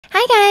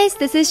Hi guys,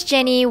 this is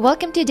Jenny.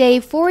 Welcome to day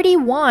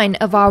 41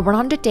 of our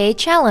 100-day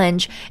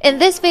challenge. In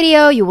this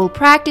video, you will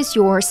practice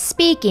your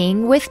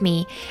speaking with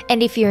me.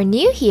 And if you're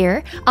new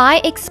here, I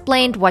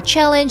explained what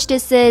challenge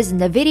this is in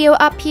the video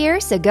up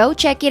here, so go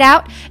check it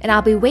out and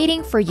I'll be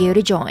waiting for you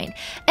to join.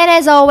 And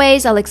as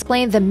always, I'll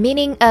explain the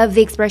meaning of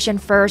the expression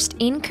first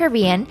in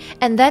Korean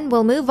and then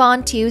we'll move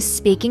on to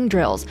speaking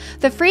drills.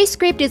 The free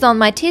script is on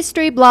my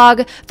Tistory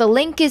blog. The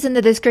link is in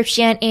the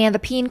description and the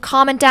pinned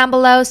comment down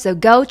below, so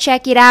go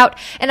check it out.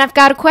 And I've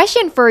got a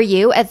question for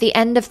you at the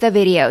end of the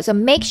video, so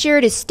make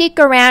sure to stick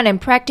around and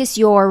practice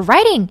your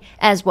writing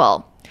as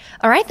well.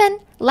 Alright then,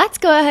 let's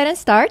go ahead and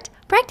start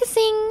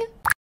practicing.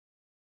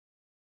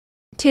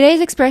 Today's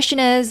expression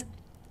is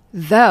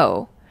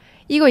though.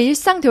 이거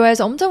일상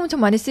대화에서 엄청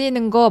많이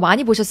쓰이는 거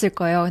많이 보셨을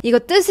거예요. 이거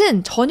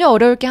뜻은 전혀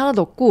어려울 게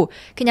하나도 없고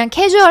그냥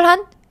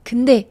캐주얼한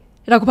근데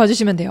라고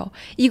봐주시면 돼요.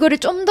 이거를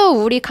좀 더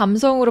우리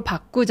감성으로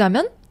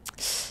바꾸자면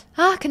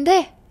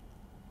근데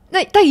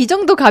네, 딱 이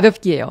정도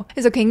가볍기예요.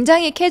 그래서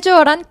굉장히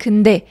캐주얼한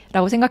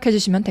근데라고 생각해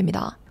주시면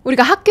됩니다.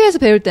 우리가 학교에서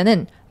배울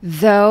때는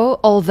though,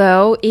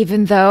 although,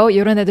 even though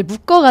이런 애들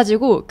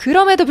묶어가지고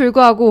그럼에도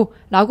불구하고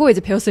라고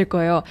이제 배웠을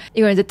거예요.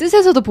 이건 이제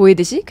뜻에서도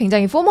보이듯이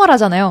굉장히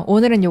포멀하잖아요.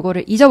 오늘은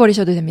요거를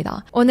잊어버리셔도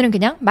됩니다. 오늘은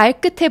그냥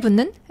말 끝에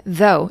붙는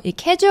though, 이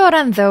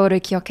캐주얼한 though를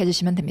기억해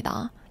주시면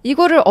됩니다.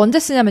 이거를 언제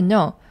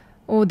쓰냐면요.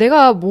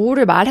 내가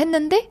뭐를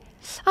말했는데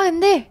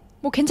근데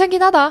뭐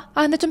괜찮긴 하다.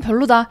 근데 좀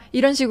별로다.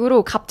 이런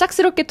식으로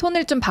갑작스럽게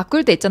톤을 좀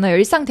바꿀 때 있잖아요.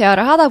 일상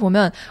대화를 하다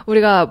보면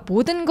우리가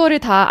모든 거를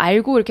다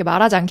알고 이렇게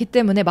말하지 않기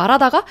때문에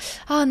말하다가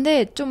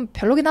근데 좀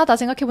별로긴 하다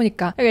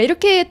생각해보니까 그러니까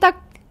이렇게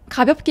딱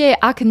가볍게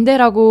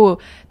근데라고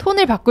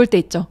톤을 바꿀 때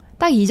있죠.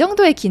 딱 이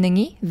정도의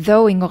기능이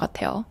though인 것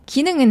같아요.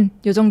 기능은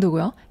요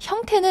정도고요.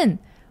 형태는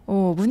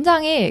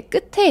문장의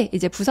끝에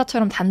이제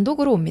부사처럼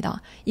단독으로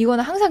옵니다.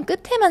 이거는 항상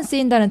끝에만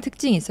쓰인다는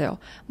특징이 있어요.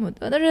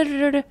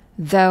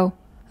 though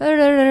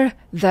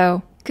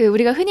though.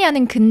 우리가 흔히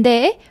아는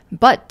근데의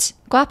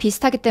but과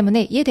비슷하기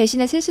때문에 얘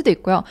대신에 쓸 수도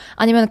있고요.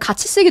 아니면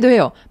같이 쓰기도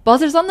해요.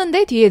 but을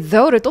썼는데 뒤에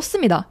though를 또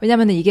씁니다.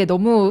 왜냐면 이게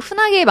너무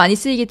흔하게 많이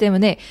쓰이기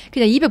때문에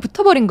그냥 입에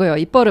붙어버린 거예요.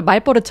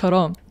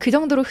 말버릇처럼. 그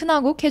정도로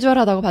흔하고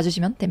캐주얼하다고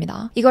봐주시면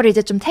됩니다. 이거를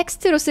이제 좀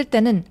텍스트로 쓸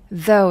때는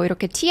though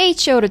이렇게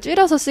tho를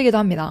줄여서 쓰기도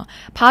합니다.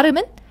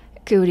 발음은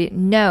우리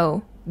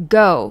no,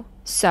 go,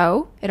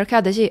 so 이렇게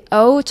하듯이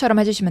o처럼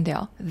해주시면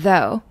돼요.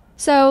 though.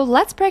 So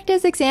let's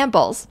practice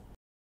examples.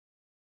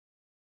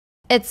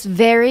 It's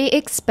very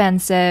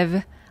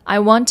expensive. I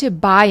want to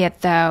buy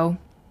it though.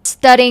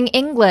 Studying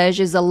English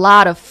is a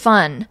lot of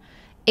fun.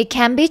 It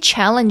can be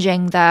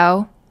challenging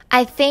though.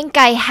 I think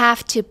I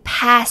have to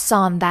pass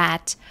on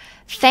that.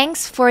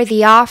 Thanks for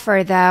the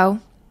offer though.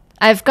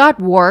 I've got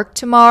work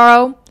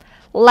tomorrow.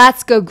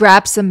 Let's go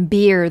grab some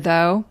beer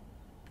though.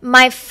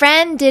 My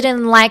friend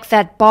didn't like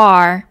that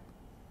bar.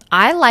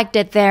 I liked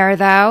it there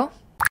though.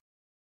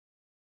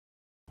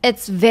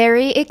 It's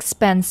very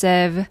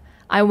expensive.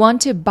 I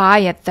want to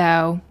buy it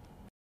though.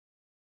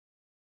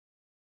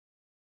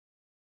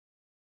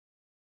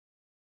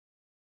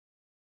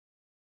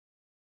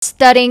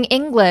 Studying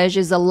English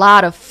is a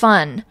lot of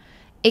fun.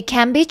 It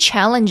can be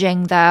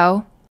challenging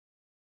though.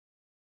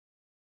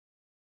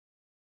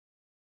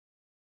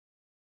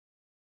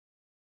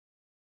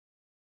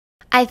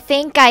 I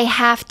think I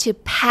have to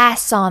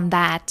pass on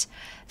that.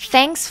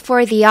 Thanks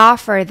for the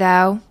offer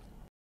though.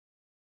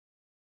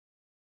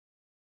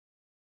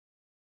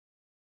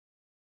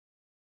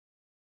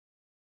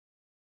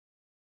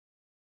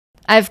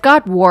 I've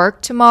got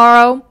work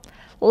tomorrow.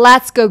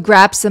 Let's go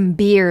grab some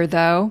beer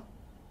though.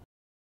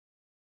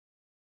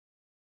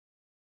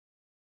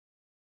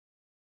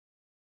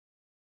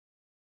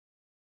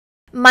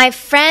 My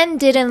friend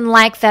didn't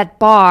like that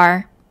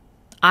bar.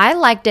 I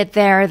liked it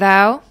there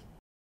though.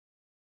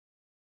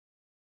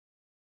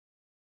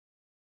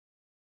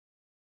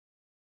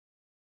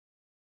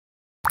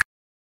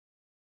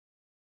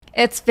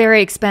 It's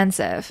very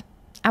expensive.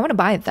 I want to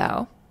buy it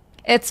though.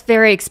 It's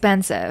very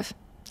expensive.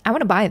 I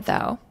want to buy it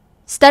though.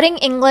 Studying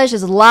English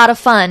is a lot of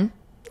fun.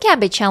 Can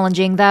be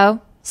challenging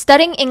though.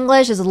 Studying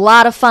English is a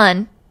lot of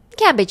fun.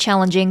 Can be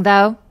challenging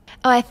though.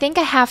 I think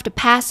I have to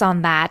pass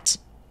on that.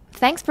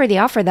 Thanks for the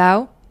offer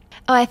though.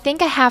 I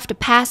think I have to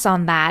pass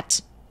on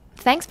that.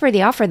 Thanks for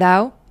the offer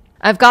though.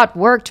 I've got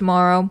work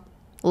tomorrow.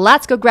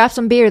 Let's go grab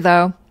some beer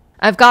though.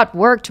 I've got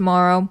work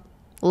tomorrow.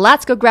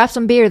 Let's go grab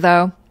some beer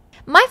though.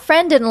 My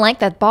friend didn't like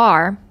that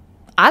bar.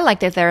 I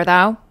liked it there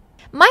though.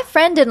 My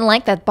friend didn't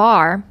like that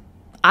bar.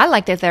 I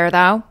liked it there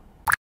though.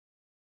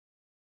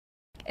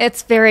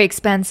 It's very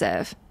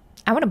expensive.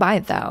 I want to buy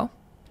it though.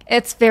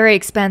 It's very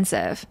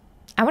expensive.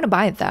 I want to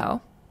buy it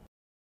though.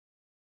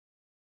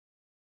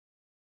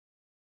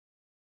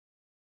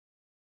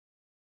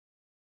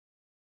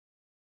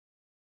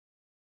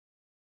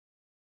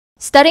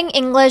 Studying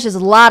English is a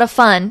lot of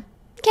fun.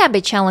 Can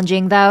be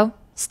challenging though.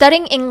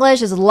 Studying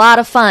English is a lot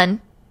of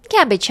fun.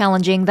 Can be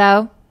challenging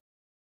though.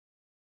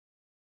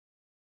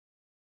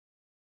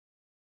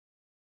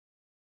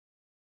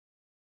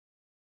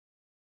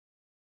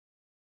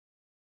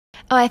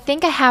 I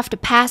think I have to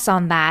pass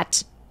on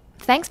that.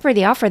 Thanks for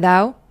the offer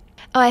though.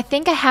 Oh, I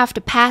think I have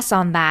to pass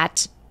on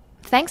that.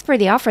 Thanks for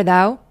the offer,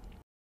 though.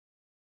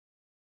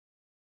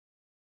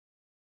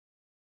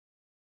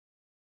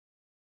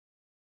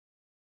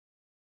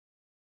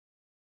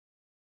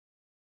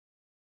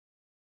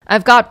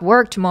 I've got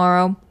work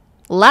tomorrow.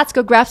 Let's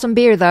go grab some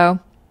beer, though.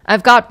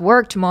 I've got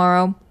work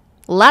tomorrow.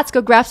 Let's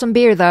go grab some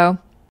beer, though.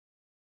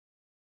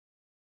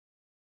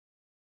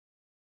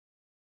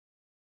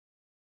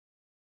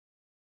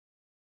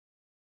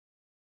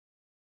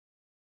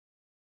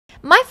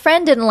 My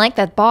friend didn't like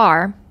that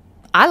bar.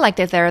 I liked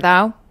it there,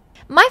 though.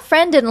 My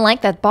friend didn't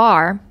like that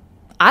bar.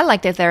 I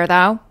liked it there,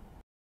 though.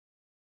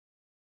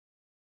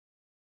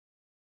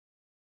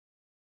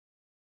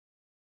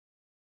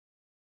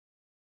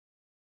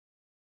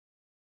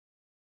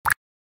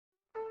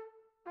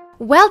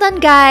 Well done,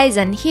 guys,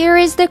 and here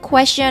is the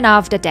question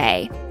of the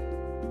day.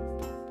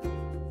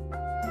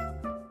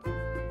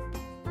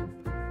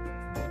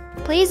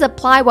 Please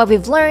apply what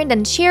we've learned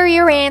and share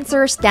your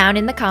answers down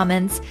in the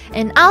comments.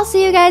 And I'll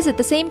see you guys at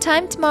the same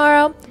time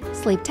tomorrow.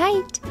 Sleep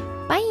tight.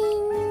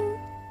 Bye!